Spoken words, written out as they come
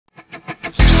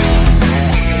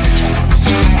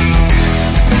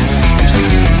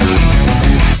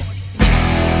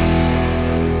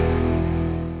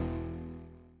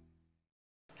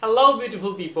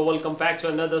beautiful people, welcome back to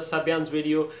another SABYAN's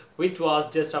video which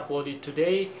was just uploaded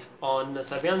today on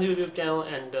SABYAN's YouTube channel,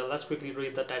 and let's quickly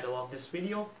read the title of this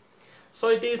video. So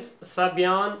it is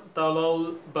SABYAN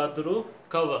THOLA'AL BADRU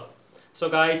cover. So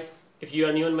guys, if you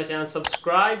are new on my channel,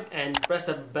 subscribe and press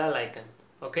the bell icon.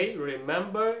 Okay,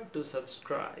 remember to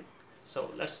subscribe.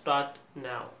 So let's start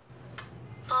now.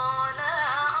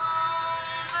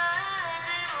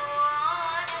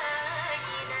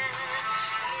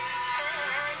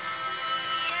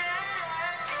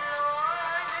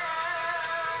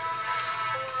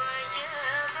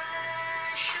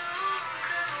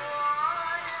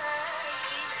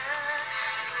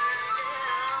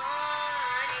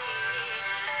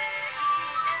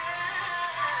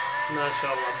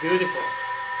 MashaAllah, beautiful.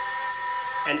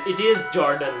 And it is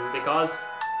Jordan, because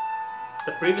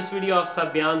the previous video of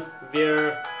SABYAN,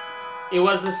 where it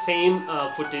was the same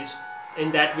footage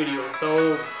in that video.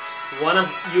 So one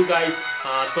of you guys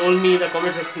told me in the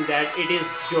comment section that it is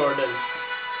Jordan,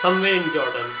 somewhere in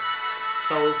Jordan.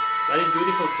 So very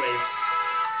beautiful place.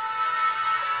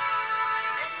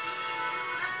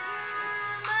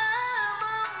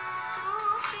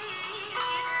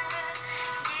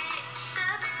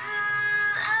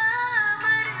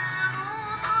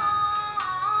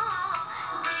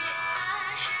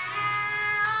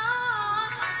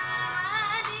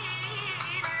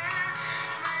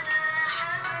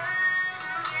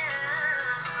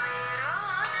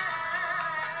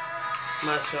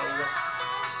 MashaAllah.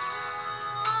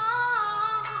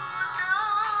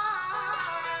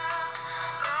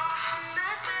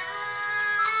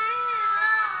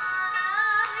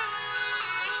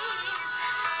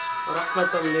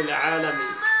 رحمة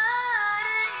للعالمين.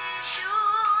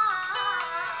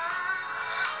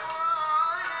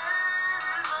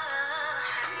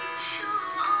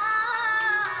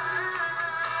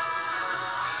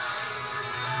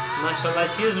 MashaAllah,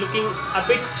 she is looking a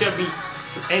bit chubby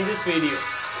in this video,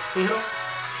 you know.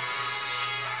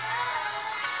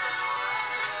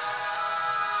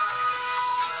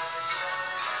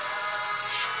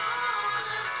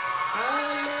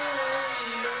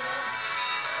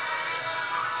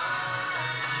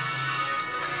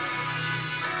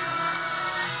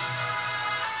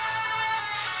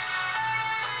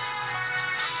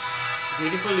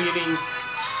 Beautiful earrings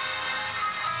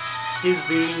she's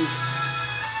wearing.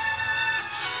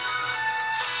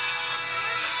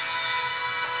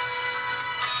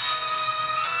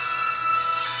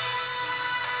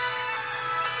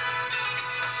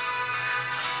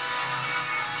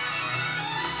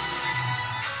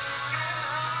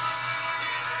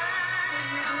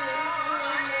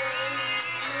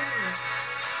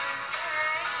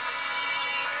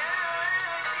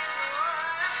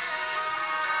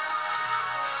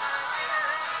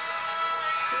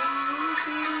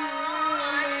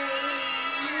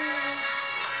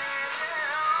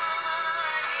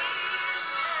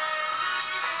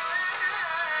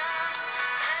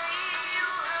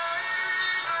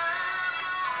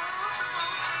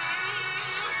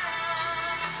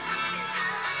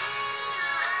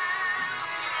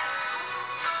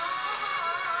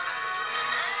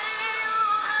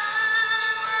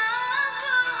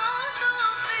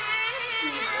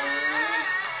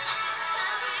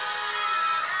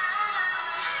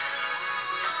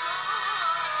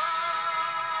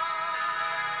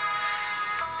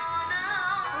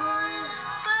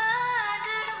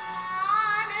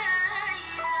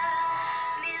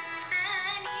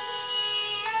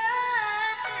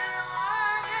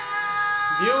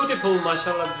 Beautiful,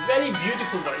 mashallah, very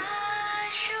beautiful voice.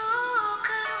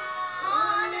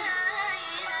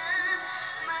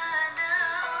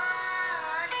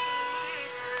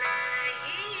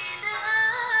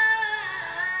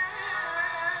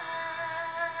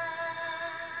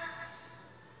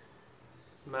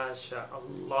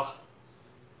 MashaAllah.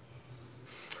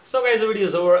 So guys, the video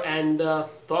is over, and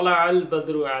طلع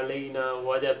البدر علينا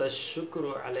وجب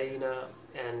الشكر علينا,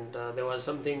 and there was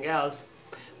something else.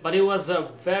 But it was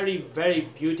very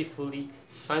beautifully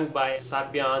sung by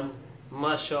SABYAN,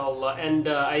 mashallah. And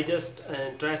I just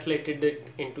translated it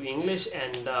into English,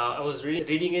 and I was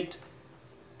reading it,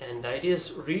 and it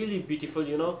is really beautiful,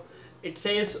 you know. It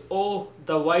says, "Oh,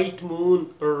 the white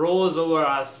moon rose over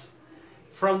us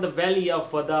from the valley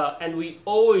of Wada, and we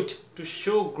owe it to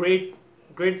show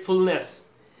gratefulness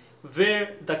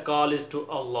where the call is to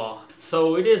Allah."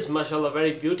 So it is, mashallah,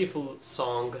 very beautiful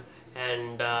song.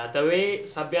 And the way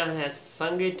SABYAN has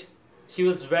sung it, she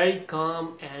was very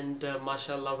calm and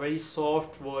mashallah, very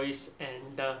soft voice,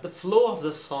 and the flow of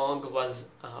the song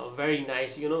was very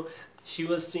nice, you know. She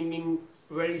was singing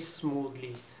very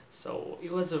smoothly. So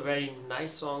it was a very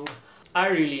nice song. I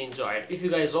really enjoyed. If you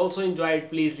guys also enjoyed,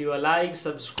 please leave a like,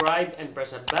 subscribe and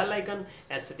press a bell icon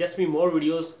and suggest me more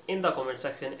videos in the comment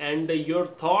section, and your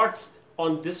thoughts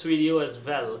on this video as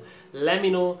well. Let me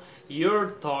know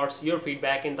your thoughts, your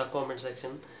feedback in the comment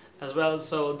section as well.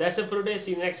 So that's it for today.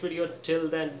 See you next video. Till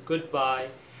then, goodbye.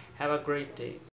 Have a great day.